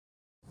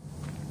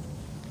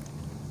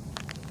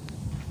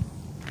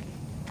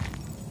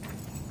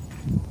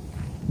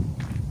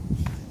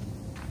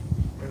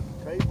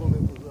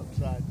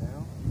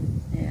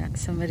that.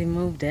 Somebody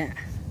moved it.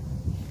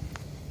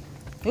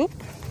 Oop.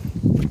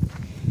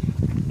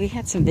 We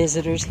had some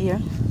visitors here.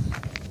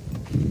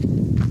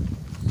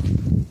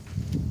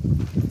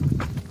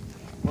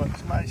 Well,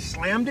 somebody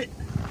slammed it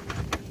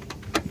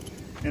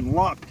and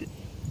locked it.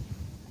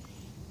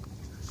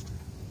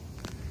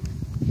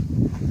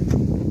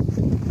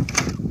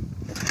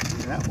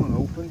 That one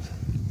opens.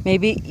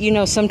 Maybe, you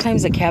know,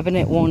 sometimes a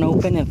cabinet won't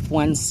open if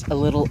one's a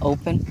little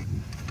open.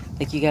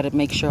 Like, you got to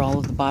make sure all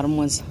of the bottom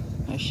ones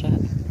are shut.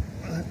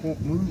 That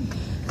won't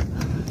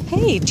move.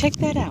 Hey, check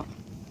that out.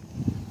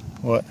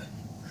 What?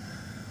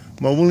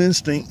 Mobile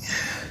instinct.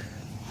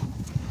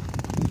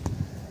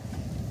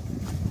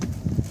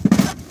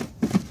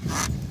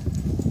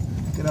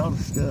 Look at all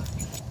the stuff.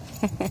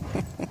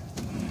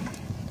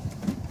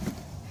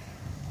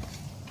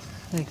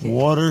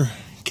 Water,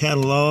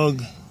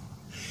 catalog.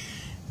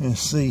 And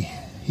see,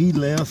 he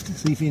left.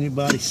 See if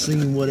anybody's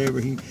seen whatever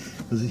he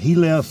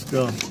left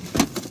a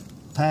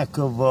pack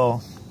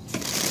of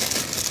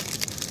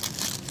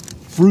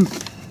fruit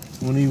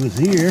when he was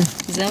here.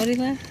 Is that what he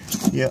left?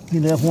 Yeah, he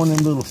left one of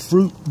them little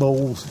fruit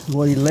bowls. Is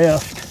what he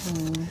left.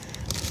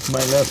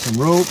 Somebody left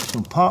some rope,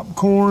 some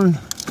popcorn,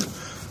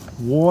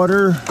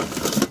 water.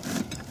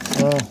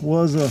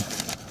 Was a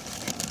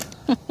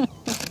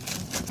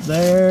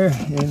there,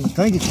 and I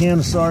think a can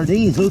of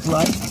sardines. Looks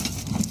like.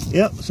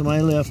 Yep,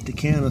 somebody left a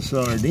can of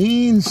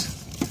sardines.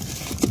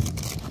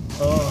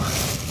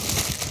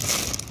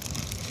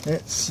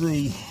 Let's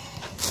see.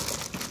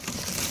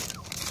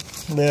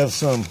 Left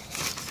some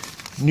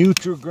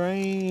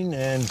Nutri-Grain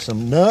and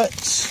some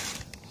nuts.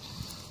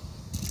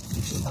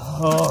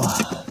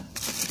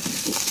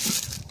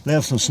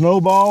 Left some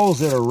snowballs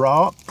that are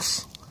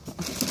rocks.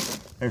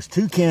 There's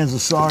 2 cans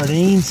of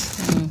sardines.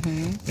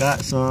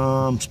 Got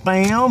some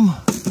Spam.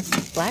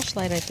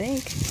 Flashlight, I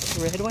think.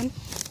 The red one.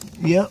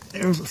 Yep,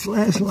 there's a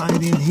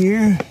flashlight in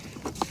here.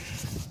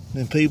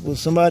 And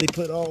somebody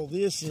put all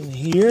this in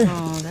here.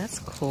 Oh, that's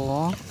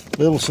cool.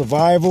 Little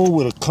survival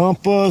with a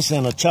compass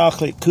and a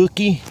chocolate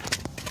cookie.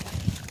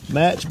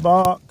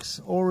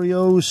 Matchbox,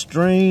 Oreos,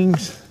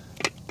 strings.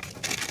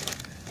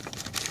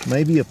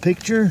 Maybe a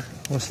picture.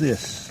 What's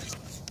this?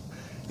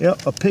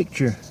 Yep, a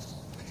picture.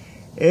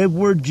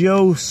 Edward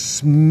Joe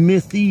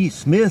Smith, age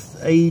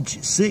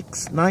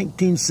 6,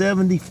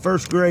 1970,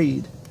 first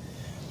grade.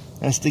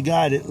 That's the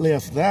guy that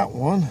left that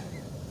one.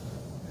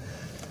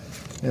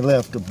 They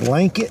left a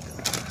blanket.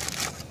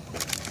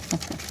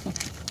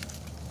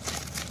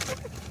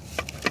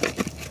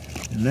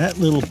 And that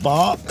little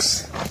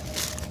box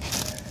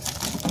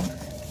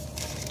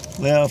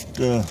left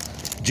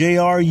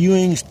J.R.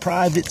 Ewing's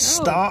private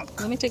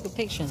stock. Let me take a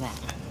picture of that.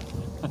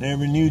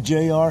 Never knew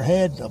J.R.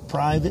 had a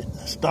private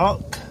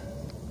stock.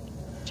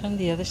 Turn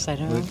the other side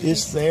around. But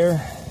it's there.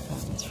 Oh,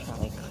 that's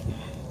probably clear.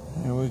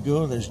 There we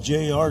go. There's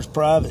J.R.'s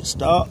private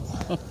stock.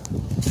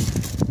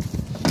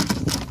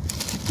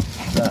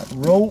 Got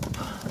rope.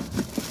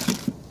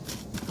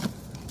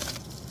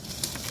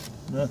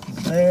 Nothing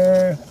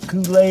there.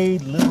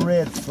 Kool-Aid, little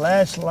red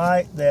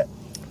flashlight that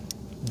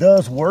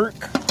does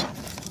work.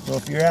 So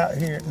if you're out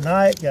here at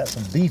night, got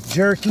some beef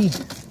jerky.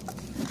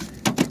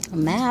 A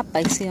map.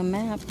 I see a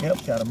map.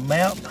 Yep, got a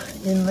map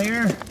in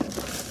there.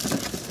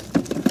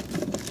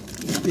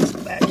 Get this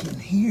back in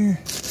here.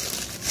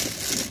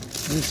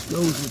 This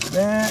goes with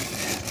that.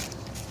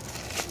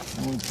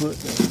 And we'll put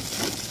the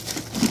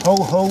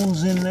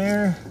ho-hos in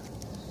there.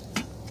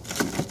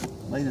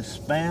 Lay the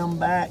Spam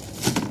back.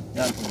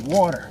 Got the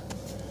water.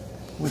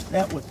 Wish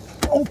that would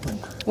open.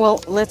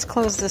 Well, let's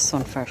close this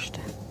one first.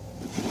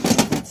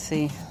 Let's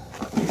see.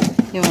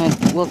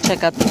 We'll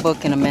check out the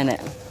book in a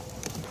minute.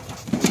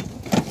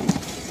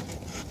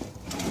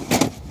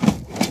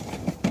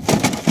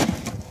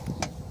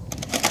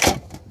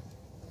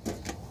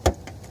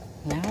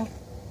 Now?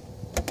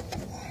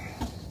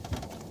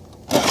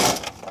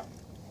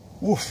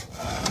 Woof.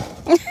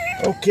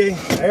 Okay,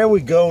 there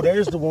we go.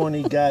 There's the one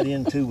he got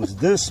into, was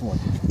this one.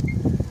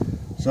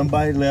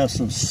 Somebody left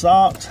some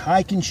socks,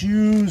 hiking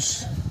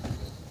shoes,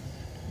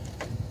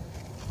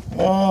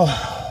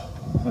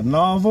 a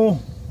novel.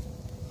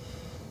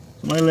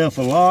 Somebody left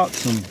a lock,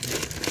 some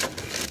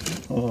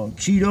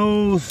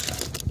Cheetos.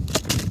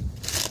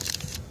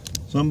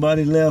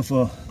 Somebody left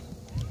a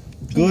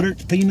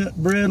Goodert peanut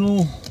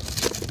brittle.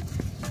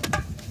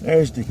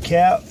 There's the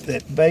cap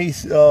that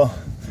base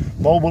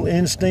Mobile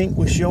Instinct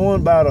was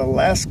showing about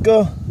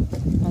Alaska.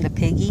 The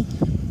piggy.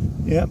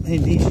 Yep,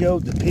 and he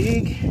showed the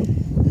pig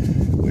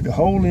with the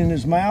hole in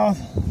his mouth.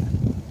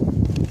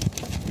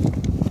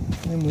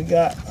 Then we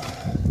got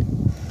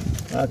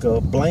like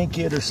a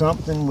blanket or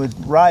something with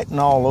writing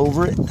all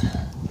over it.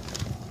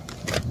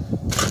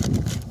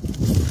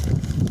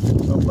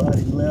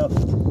 Somebody left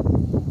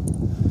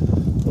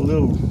a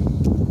little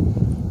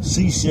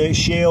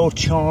seashell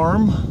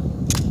charm.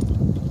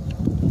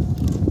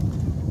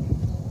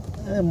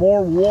 And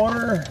more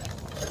water.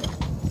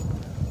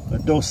 A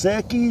Dos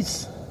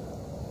Equis.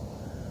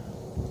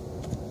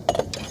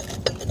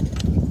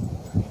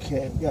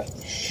 Okay, I've got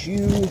the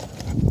shoe.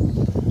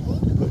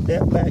 Put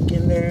that back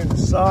in there in the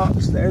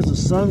socks. There's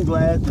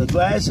the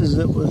glasses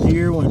that was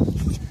here when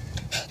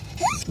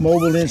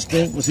Mobile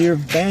Instinct was here.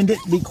 Bandit,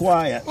 be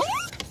quiet.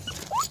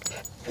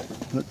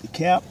 Put the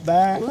cap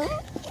back.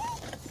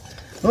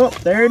 Oh,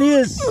 there it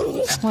is.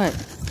 What?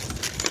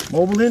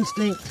 Mobile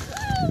Instinct.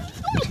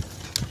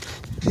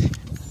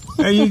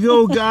 There you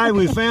go, Guy.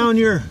 We found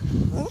your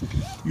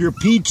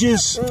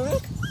peaches.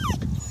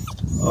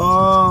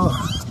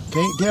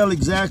 Can't tell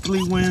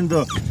exactly when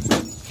the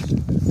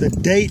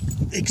date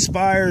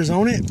expires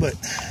on it, but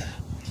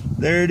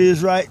there it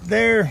is right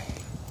there.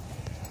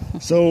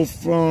 So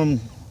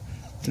from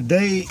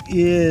today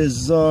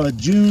is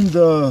June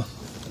the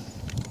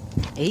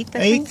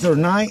 8th or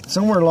 9th,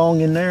 somewhere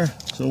along in there.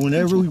 So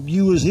whenever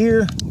you was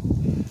here,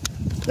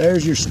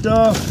 there's your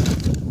stuff.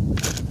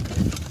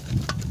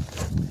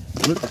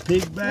 Put the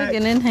pig back.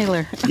 Look, an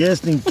inhaler.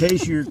 Just in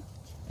case you're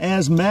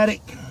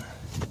asthmatic.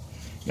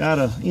 Got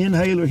an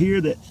inhaler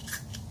here that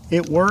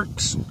it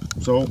works.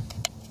 So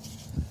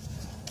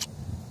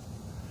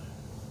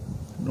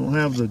don't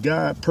have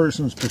the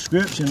person's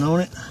prescription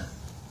on it.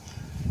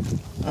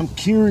 I'm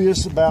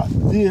curious about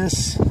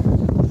this.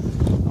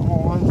 I'm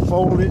gonna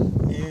unfold it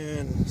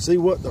and see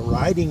what the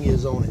writing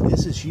is on it.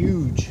 This is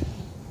huge.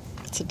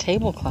 It's a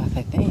tablecloth,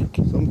 I think.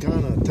 Some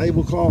kind of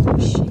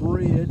tablecloth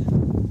spread.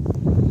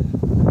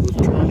 We'll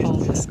try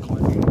Hold this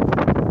corner.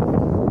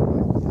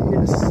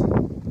 like this.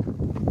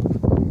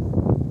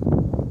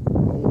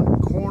 Hold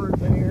that corner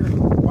there.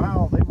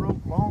 Wow, they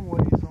wrote long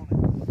ways on it.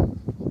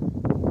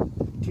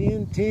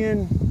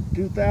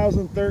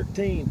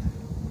 10/10/2013.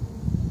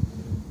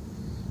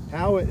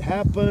 How it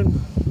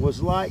happened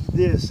was like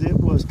this. It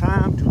was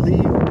time to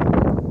leave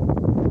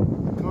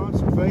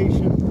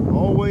conservation,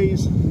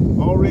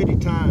 already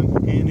time.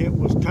 And it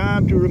was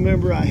time to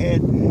remember I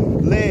had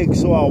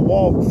legs, so I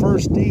walked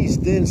first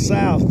east, then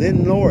south,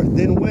 then north,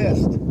 then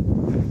west.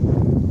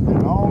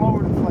 And all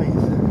over the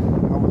place.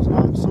 I was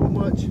not so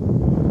much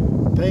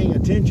paying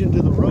attention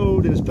to the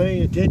road as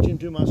paying attention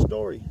to my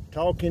story.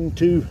 Talking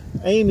to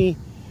Amy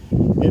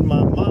in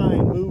my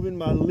mind, moving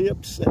my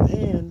lips and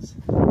hands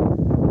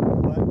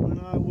like when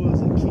I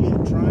was a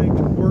kid trying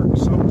to work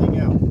something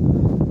out.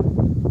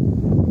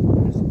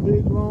 It's a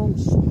big long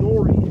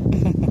story. I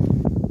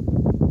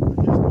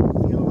just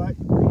don't feel like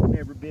reading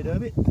every bit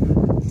of it.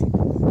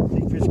 See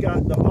if it's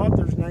got the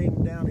author's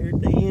name down here at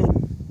the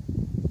end.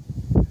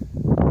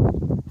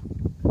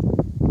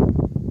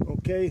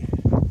 Okay.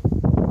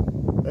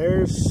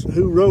 There's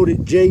who wrote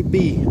it,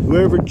 JB.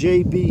 Whoever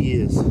JB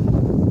is.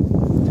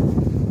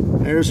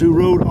 There's who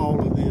wrote all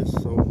of this.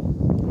 So,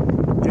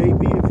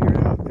 JB, if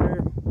you're out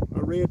there, I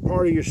read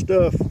part of your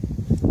stuff.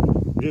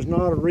 I'm just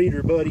not a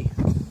reader, buddy.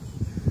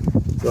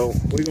 So,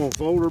 we're going to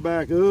fold her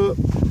back up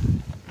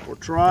or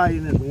try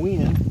in this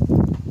wind.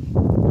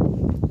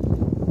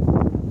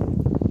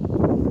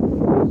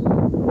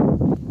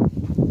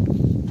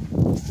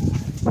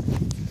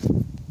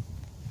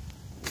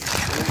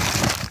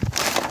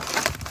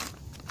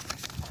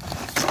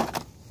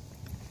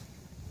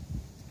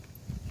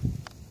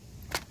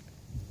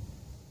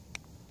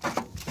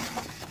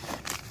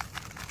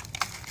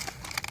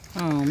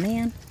 Oh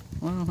man.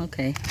 Well,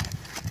 okay.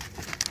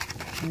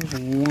 There's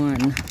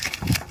one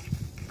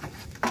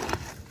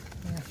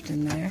left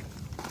in there.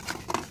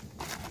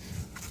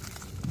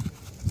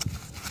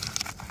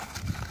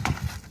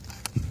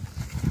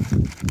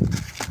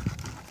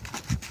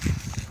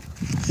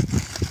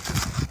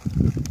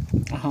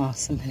 Oh,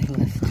 somebody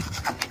left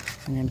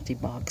an empty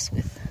box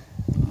with,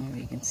 oh,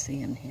 you can see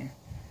in here.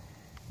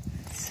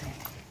 Let's see.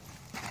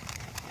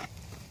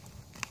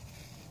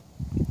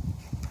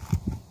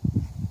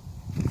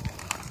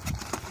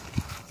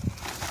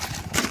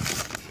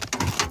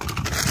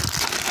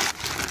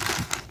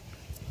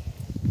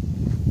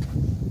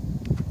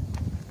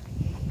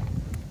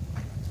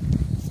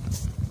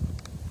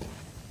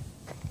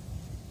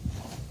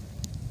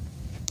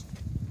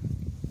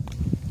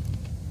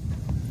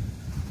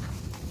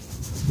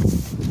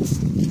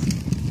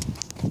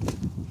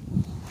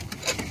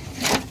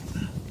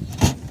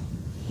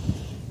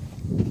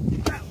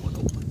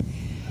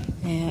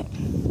 Yeah.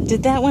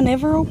 Did that one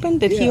ever open?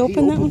 Did he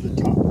open that one? The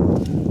top.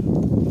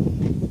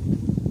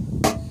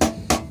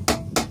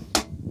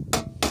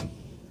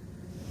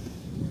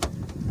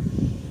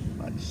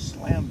 I just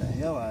slammed the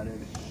hell out of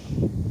it.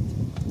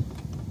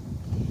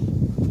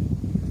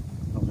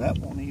 Oh, that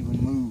won't even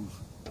move.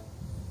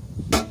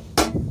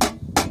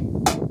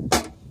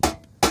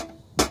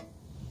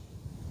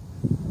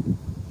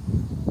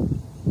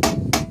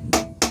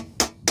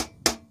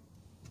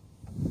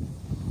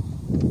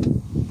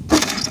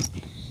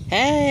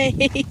 Hey!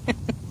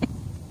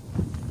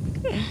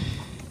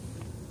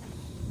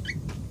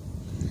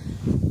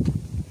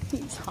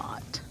 He's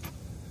hot.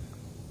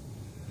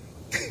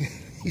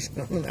 He's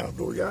not an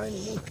outdoor guy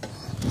anymore.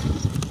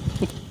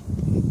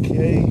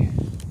 Okay.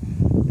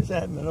 This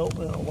hasn't been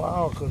open in a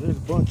while because there's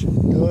a bunch of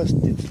dust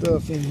and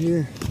stuff in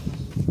here.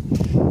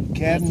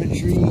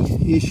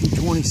 Cabinetry, issue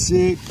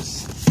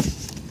 26.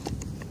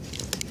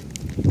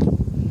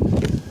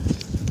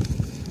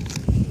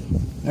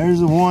 There's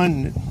the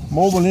one that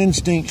Mobile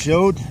Instinct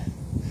showed.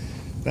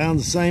 Found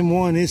the same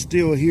one. It's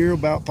still here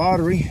about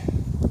pottery.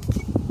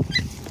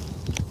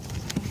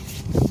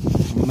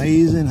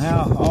 Amazing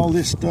how all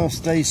this stuff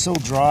stays so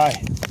dry.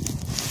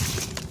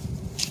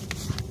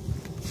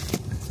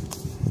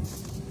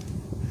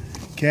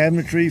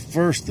 Cabinetry,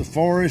 First the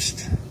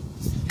Forest.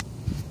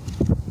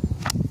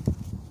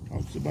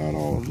 Talks about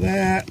all of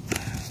that.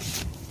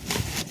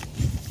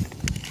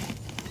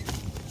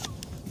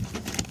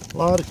 A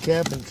lot of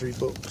cabinetry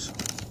books.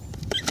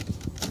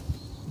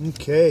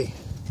 Okay.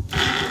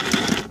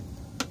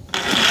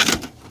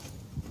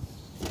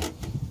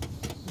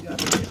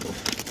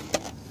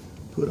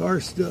 Put our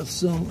stuff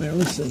somewhere.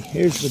 Let's see.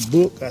 Here's the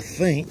book, I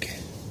think.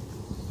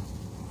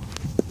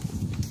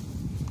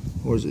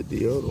 Or is it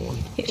the other one?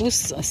 It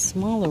was a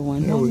smaller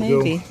one. There Well, we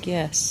maybe. go.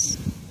 Yes.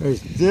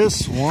 There's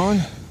this one.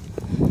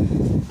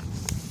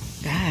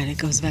 God, it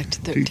goes back to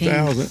 13.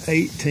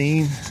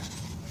 2018.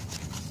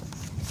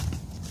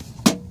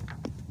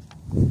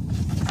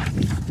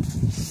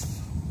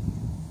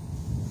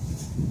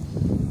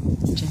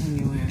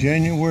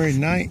 January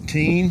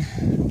 19.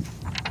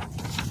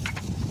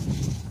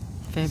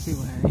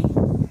 February.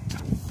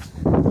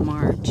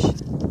 March.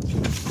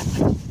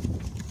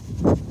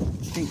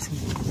 Thanks.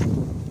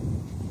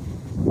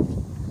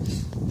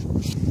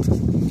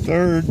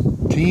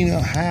 3rd,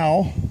 Tina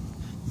Howe.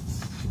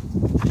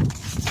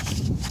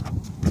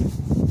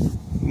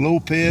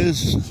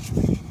 Lopez,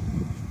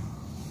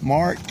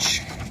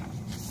 March.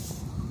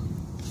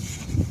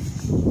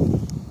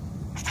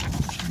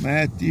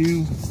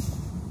 Matthew.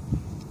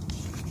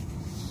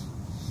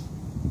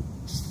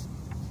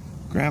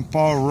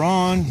 Grandpa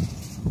Ron.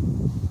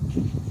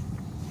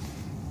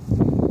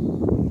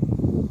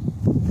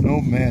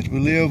 No match. We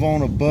live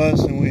on a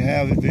bus and we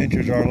have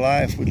adventures our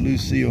life with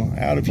Lucille.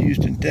 Out of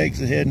Houston,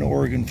 Texas, heading to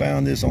Oregon.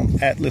 Found this on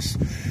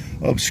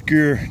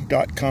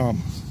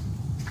atlasobscure.com.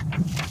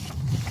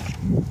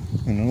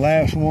 And the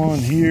last one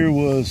here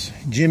was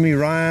Jimmy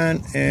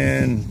Ryan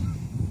and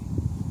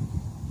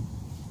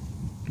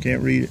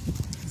can't read it.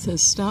 It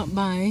says stop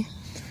by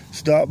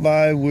Stop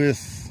by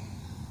with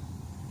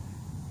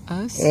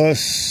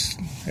us.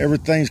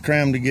 Everything's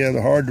crammed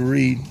together, hard to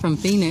read. From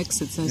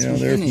Phoenix, it says. Yeah, from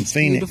they're Phoenix. from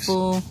Phoenix.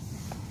 Beautiful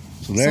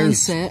So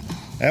there's, sunset.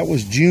 that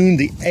was June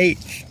the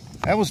 8th.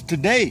 That was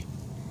today.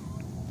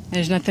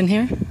 There's nothing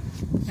here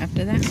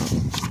after that?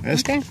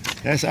 That's, okay.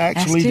 That's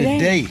actually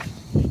That's today. today.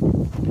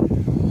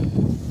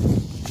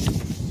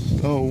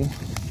 So,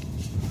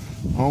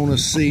 I want to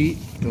see,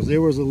 because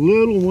there was a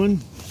little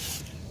one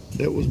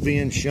that was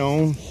being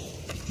shown.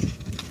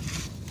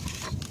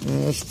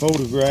 That's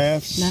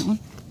photographs. That one?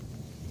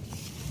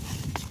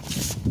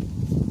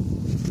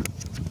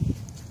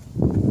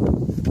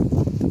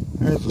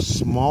 There's a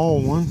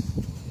small one.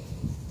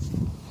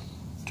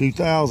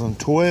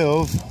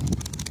 2012.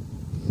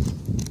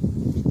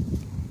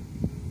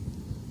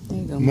 There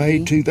you go.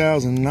 May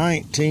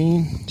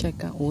 2019.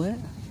 Check out what?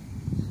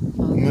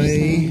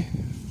 May.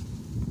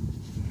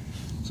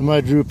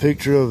 Somebody drew a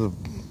picture of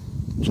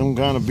some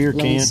kind of beer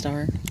can. Lone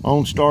Star.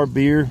 Lone Star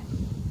beer.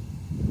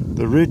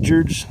 The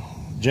Richards,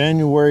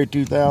 January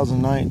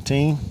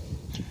 2019.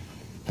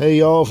 Hey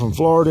y'all from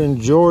Florida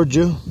and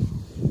Georgia.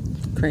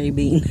 Cray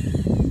bean.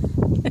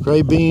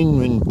 Cray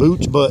bean and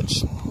boots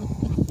butts.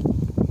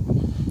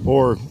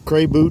 Or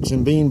cray boots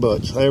and bean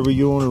butts, however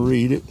you want to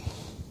read it.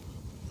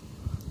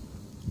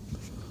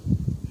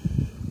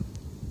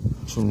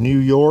 From New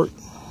York.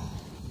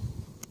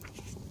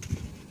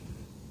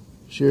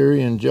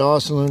 Sherry and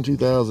Jocelyn,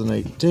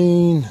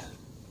 2018.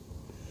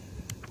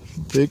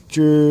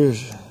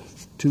 Pictures,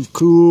 Too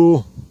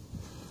Cool,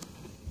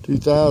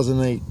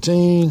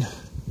 2018.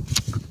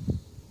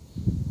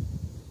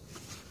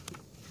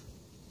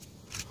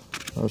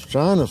 I was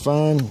trying to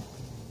find,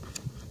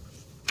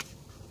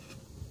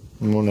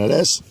 well, now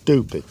that's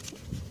stupid.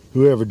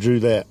 Whoever drew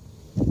that.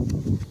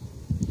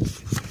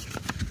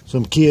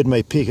 Some kid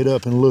may pick it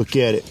up and look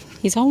at it.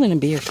 He's holding a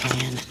beer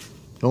can.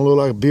 Don't look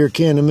like a beer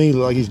can to me,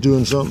 look like he's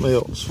doing something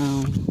else.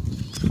 Oh.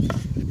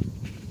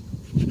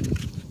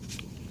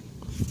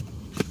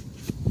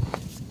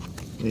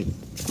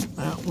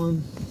 That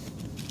one.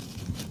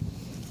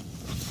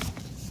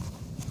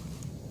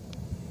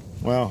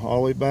 Wow, all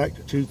the way back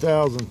to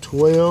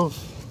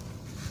 2012.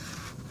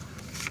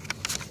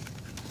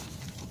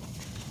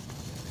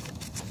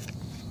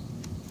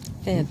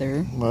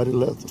 Feather. Mighty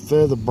left the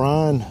feather,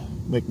 Brian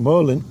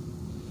McMullen.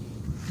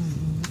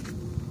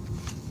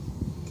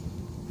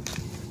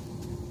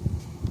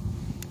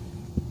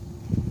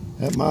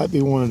 That might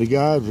be one of the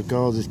guys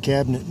because it's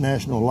Cabinet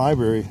National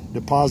Library,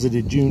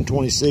 deposited June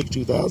 26,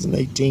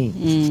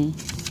 2018.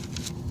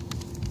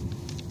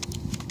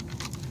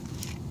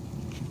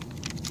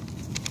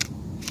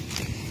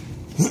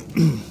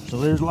 So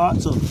there's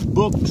lots of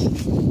books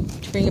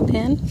Did you bring a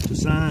pen? to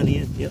sign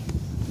in. Yep.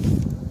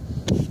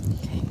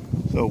 Okay.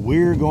 So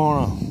we're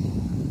gonna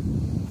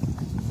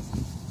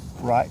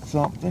write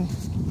something.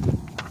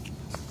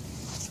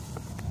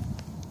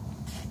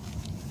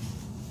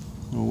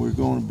 And we're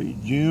going to be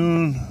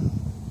June.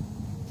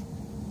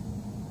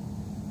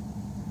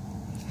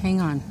 Hang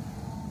on.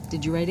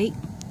 Did you write 8?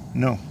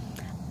 No.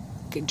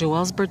 Okay,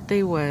 Joelle's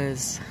birthday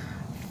was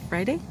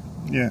Friday?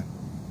 Yeah.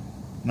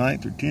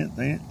 9th or 10th,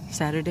 ain't it?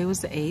 Saturday was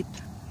the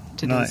 8th.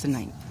 Today was the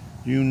 9th.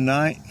 June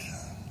 9th,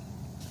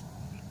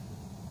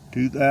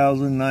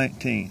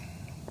 2019.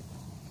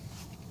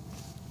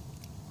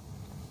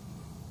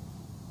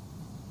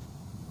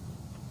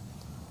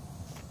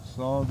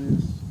 Saw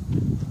this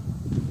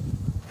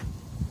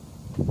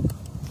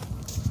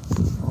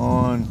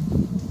on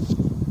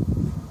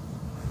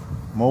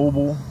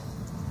mobile.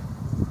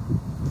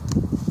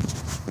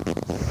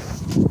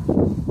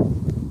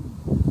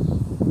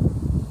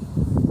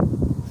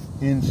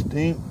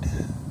 Instinct.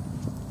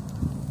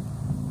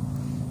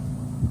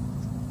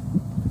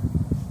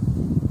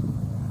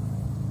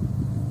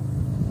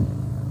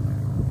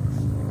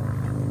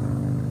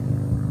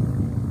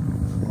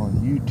 On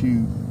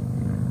YouTube.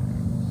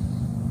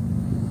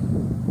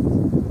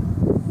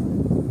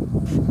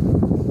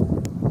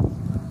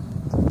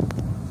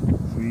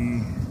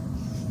 We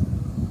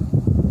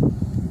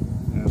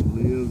have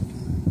lived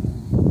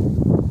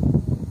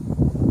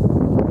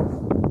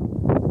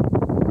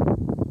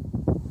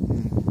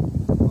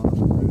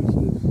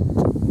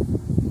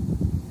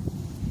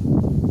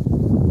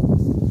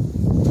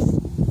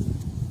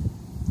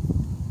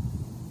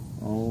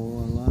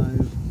all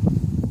alive.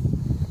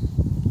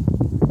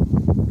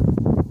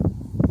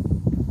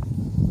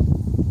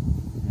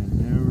 And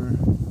never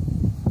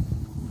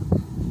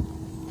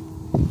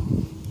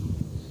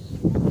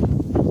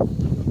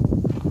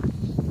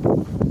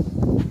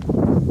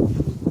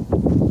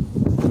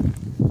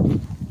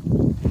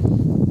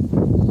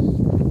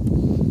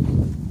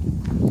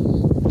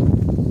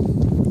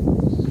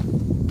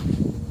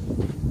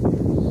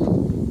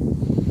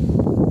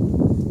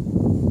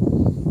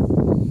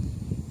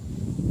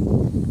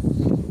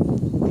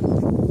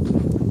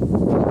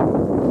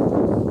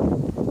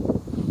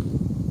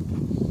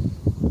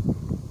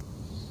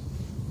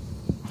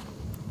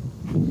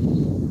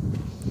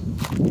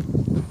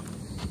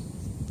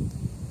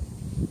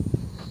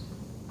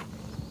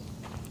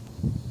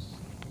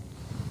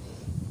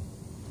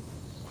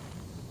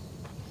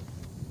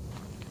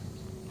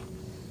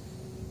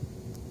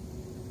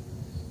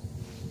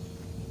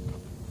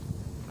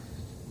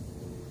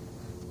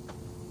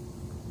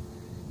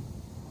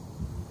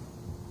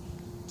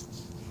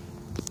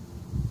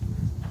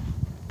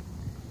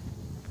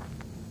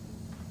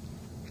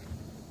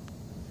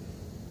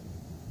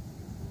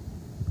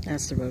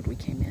That's the road we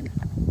came in.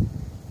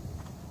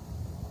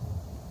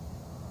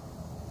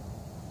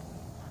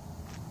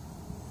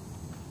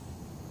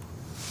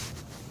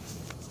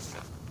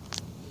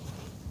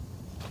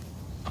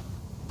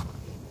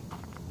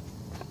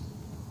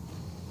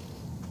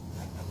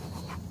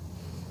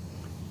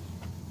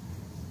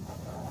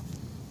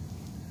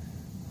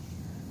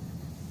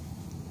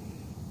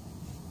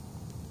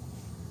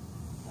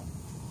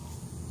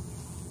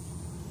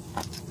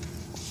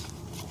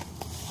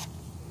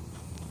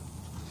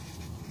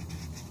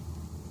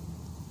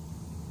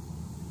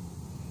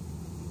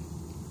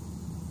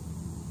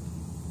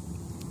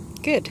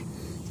 Good.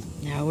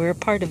 Now we're a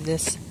part of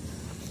this.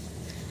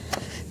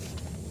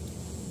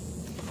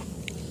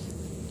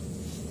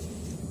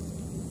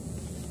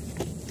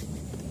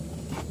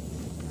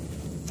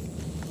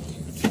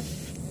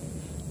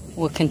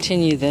 We'll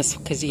continue this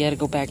because you got to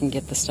go back and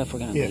get the stuff we're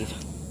going to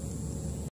leave.